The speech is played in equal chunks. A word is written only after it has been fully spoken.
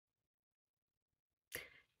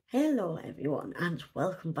Hello everyone and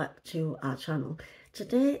welcome back to our channel.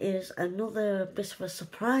 Today is another bit of a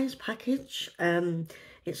surprise package.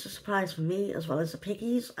 It's a surprise for me as well as the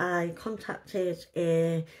piggies. I contacted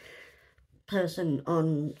a person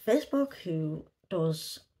on Facebook who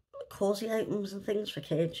does cosy items and things for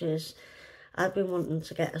cages. I've been wanting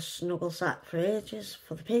to get a snuggle sack for ages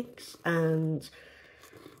for the pigs, and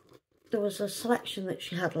there was a selection that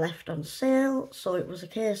she had left on sale, so it was a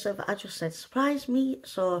case of I just said surprise me.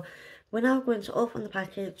 So we're now going to open the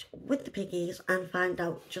package with the piggies and find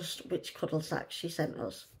out just which cuddle sack she sent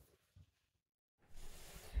us.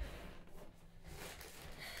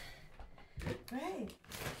 Right,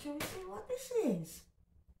 shall we see what this is?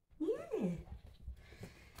 Yeah,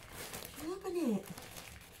 open it.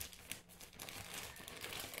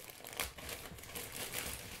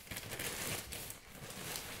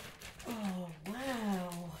 Oh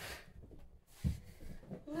wow,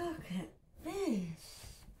 look at this.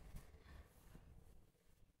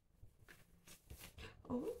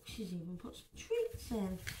 Oh, she's even put some treats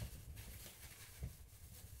in.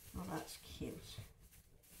 Oh, that's cute.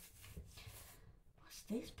 What's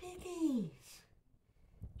this, piggies?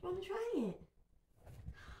 Do you want to try it?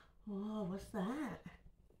 Oh, what's that?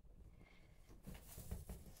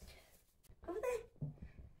 Over there.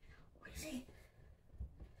 What is it?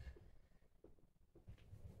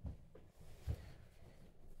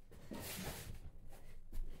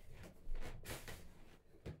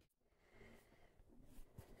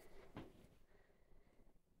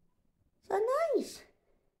 So nice.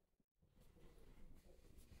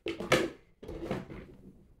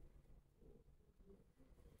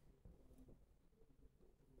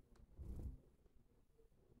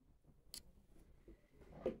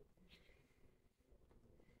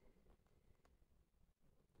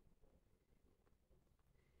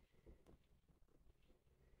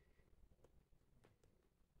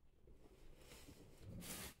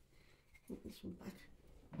 Put this one back.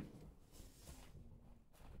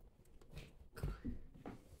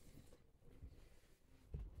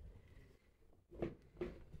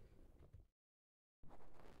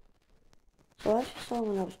 So as you saw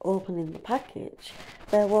when I was opening the package,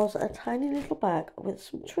 there was a tiny little bag with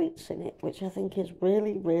some treats in it, which I think is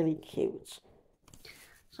really, really cute.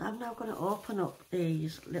 So I'm now going to open up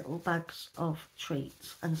these little bags of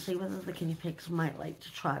treats and see whether the guinea pigs might like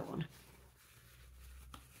to try one.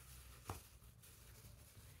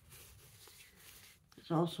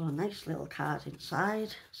 There's also a nice little card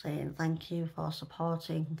inside saying thank you for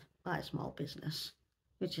supporting my small business,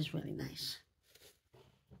 which is really nice.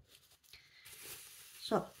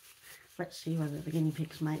 So, let's see whether the guinea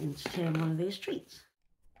pigs might entertain one of these treats.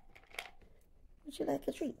 Would you like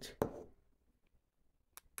a treat?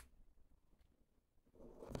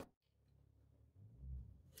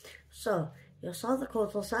 So, you saw the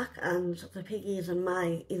cuddle sack and the piggies and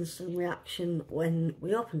my instant reaction when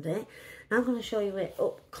we opened it. Now I'm going to show you it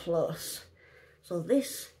up close. So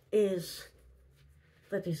this is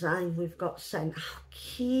the design we've got sent. How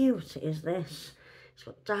cute is this? It's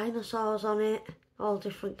got dinosaurs on it. All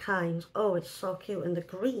different kinds. Oh, it's so cute. And the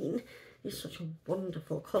green is such a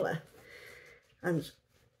wonderful colour. And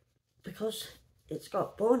because it's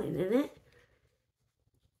got boning in it,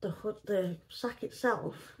 the sack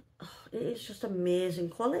itself, oh, it is just amazing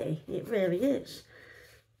quality. It really is.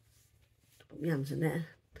 Put my hands in there.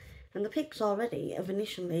 And the pigs already have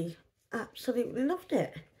initially absolutely loved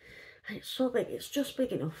it. And it's so big. It's just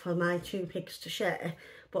big enough for my two pigs to share,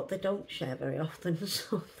 but they don't share very often,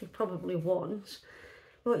 so they probably won't.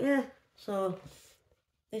 But yeah, so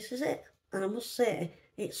this is it. And I must say,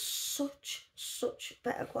 it's such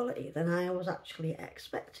better quality than I was actually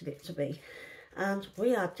expecting it to be. And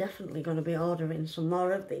we are definitely going to be ordering some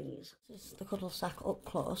more of these. This is the cuddle sack up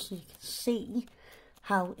close, so you can see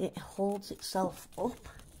how it holds itself up.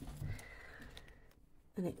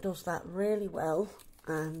 And it does that really well.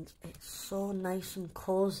 And it's so nice and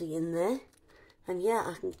cosy in there. And yeah,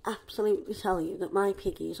 I can absolutely tell you that my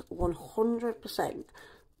piggies 100%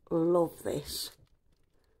 love this.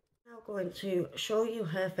 I'm now going to show you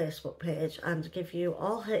her Facebook page and give you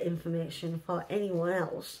all her information for anyone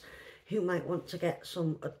else who might want to get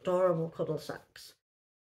some adorable cuddle sacks.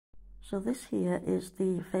 So this here is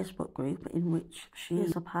the Facebook group in which she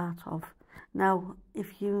is a part of. Now,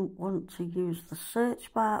 if you want to use the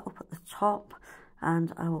search bar up at the top,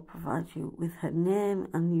 and I will provide you with her name,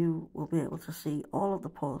 and you will be able to see all of the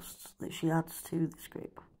posts that she adds to this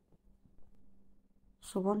group.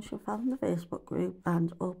 So once you've found the Facebook group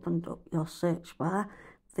and opened up your search bar,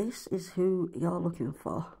 this is who you're looking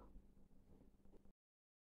for.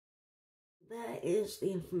 There is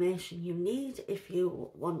the information you need if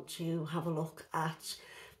you want to have a look at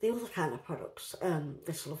the other kind of products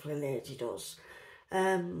this lovely lady does.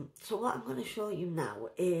 So what I'm going to show you now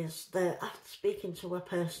is that after speaking to her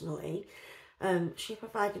personally, she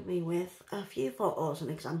provided me with a few photos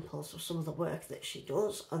and examples of some of the work that she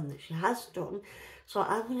does and that she has done. So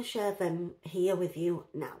I'm going to share them here with you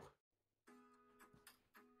now.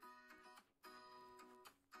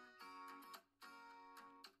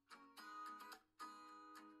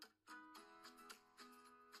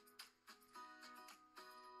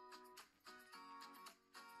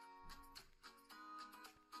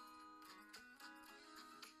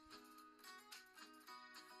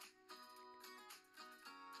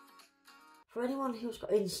 For anyone who's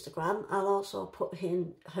got Instagram, I'll also put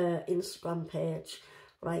in her Instagram page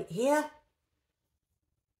right here.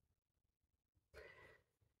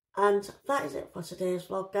 And that is it for today's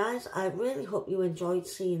vlog, guys. I really hope you enjoyed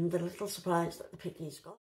seeing the little surprise that the piggies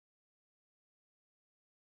got.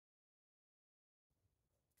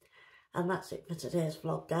 And that's it for today's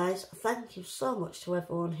vlog, guys. Thank you so much to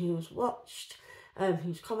everyone who's watched,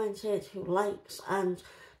 who's commented, who likes, and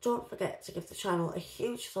don't forget to give the channel a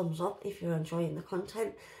huge thumbs up if you're enjoying the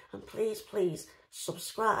content, and please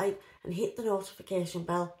subscribe and hit the notification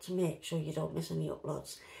bell to make sure you don't miss any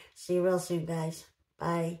uploads. See you real soon, guys.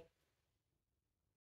 Bye.